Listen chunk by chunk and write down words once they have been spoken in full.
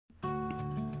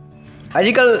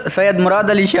अॼुकल्ह सैयद मुराद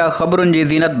अली शाह ख़बरुनि जी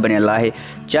ज़ीनत बणियल आहे,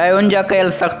 चाहे उन जा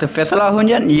कयल सख़्तु फ़ैसिला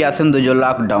हुजनि या सिंध जो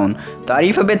लॉकडाउन।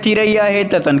 तारीफ़ बि थी रही आहे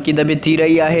त तनक़ीद बि थी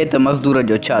रही आहे त मज़दूर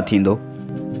जो छा थींदो।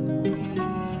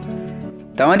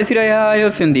 तव्हां ॾिसी रहिया आहियो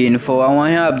सिंधी इंफो, आऊं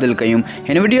आहियां अब्दुल क़यूम।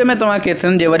 हिन वीडियो में तव्हांखे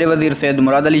सिंध जे वॾे वज़ीर सैयद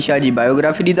मुराद अली शाह जी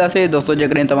बायोग्राफी ॾींदासीं। दोस्तो,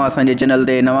 जेकॾहिं तव्हां असांजे चैनल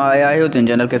ते नवां आया आहियो त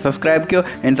चैनल खे सब्सक्राइब कयो,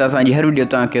 हिन सां असांजी हर वीडियो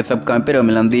तव्हांखे सभ खां पहिरियों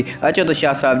मिलंदी। अचो त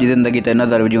शाह साहब जी ज़िंदगी ते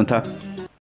नज़र विझूं था।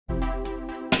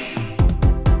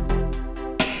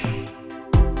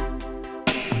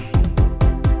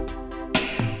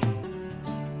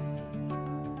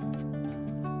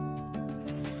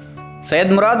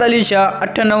 सैयद मुराद अली शाह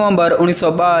 8 नवंबर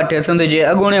 1962 सिंध जे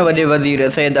अॻूणे वॾे वज़ीर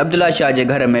सैयद अब्दुल्ला शाह जे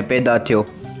घर में पैदा थियो।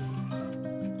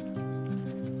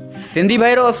 सिंधी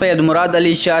भैरो सैयद मुराद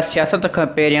अली शाह सियासत खां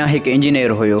पहिरियां हिकु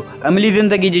इंजीनियर हुयो। अमली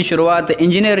ज़िंदगी जी शुरूआति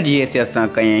इंजीनियर जी हैसियत सां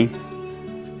कयईं।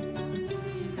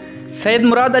 सैयद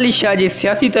मुराद अली शाह जी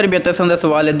सियासी तरबियत संदसि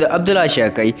वालिद अब्दुल्ला शाह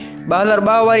कई।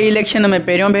 2002 वारी इलेक्शन में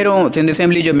पहिरियों भेरो सिंध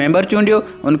असेंबली जो मेंबर चूंडियो।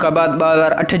 उनखां बाद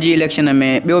 2008 जी इलेक्शन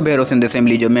में ॿियो भेरो सिंध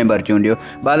असेंबली जो मेंबर चूंडियो।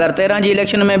 2013 जी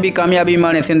इलेक्शन में भी कामयाबी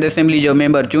माणे सिंध असेंबली जो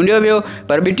मेंबर चूंडियो वियो,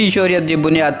 पर ॿिटी शोहरियत जी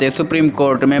बुनियाद ते सुप्रीम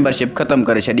कोर्ट मेंबरशिप ख़तमु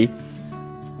करे छॾी।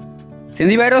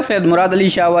 सिंधी वाइरो सैयद मुराद अली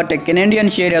शाह वटि कैनेडियन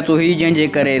शहरियत हुई, जंहिंजे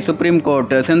करे सुप्रीम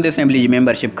कोर्ट सिंध असेंबली जी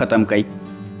मेंबरशिप ख़तमु कई।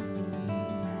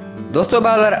 दोस्तो,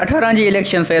 2018 जी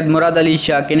इलेक्शन सैयद मुराद अली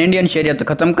शाह कैनेडियन शहरियत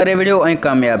ख़तमु करे विढ़ियो ऐं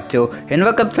कामयाबु थियो। हिन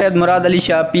वक़्तु सैयद मुराद अली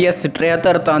शाह PS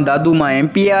 73 तां दादू मां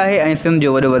MP आहे ऐं सिंध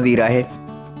जो वॾो वज़ीर आहे।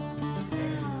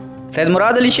 सैयद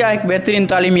मुराद अली शाह हिकु बहितरीनु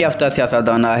तालीमी याफ़्ता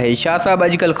सियासतदान आहे। शाह साहब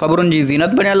अॼुकल्ह ख़बरुनि जी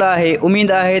ज़ीनत बणियल आहे।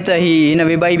 उमेद आहे त हिन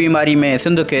विबाई बीमारी में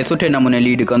सिंध खे सुठे नमूने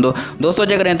लीड कंदो। दोस्तो,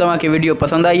 जेकॾहिं तव्हांखे वीडियो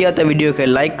पसंदि आई आहे त वीडियो खे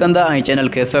लाइक कंदा ऐं चैनल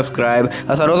खे सब्सक्राइब।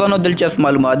 असां रोज़ानो दिलचस्प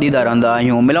मालूमात ॾींदा रहंदा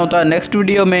आहियूं। मिलूं था नेक्स्ट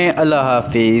वीडियो में। अल्लाह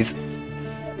हाफ़िज़।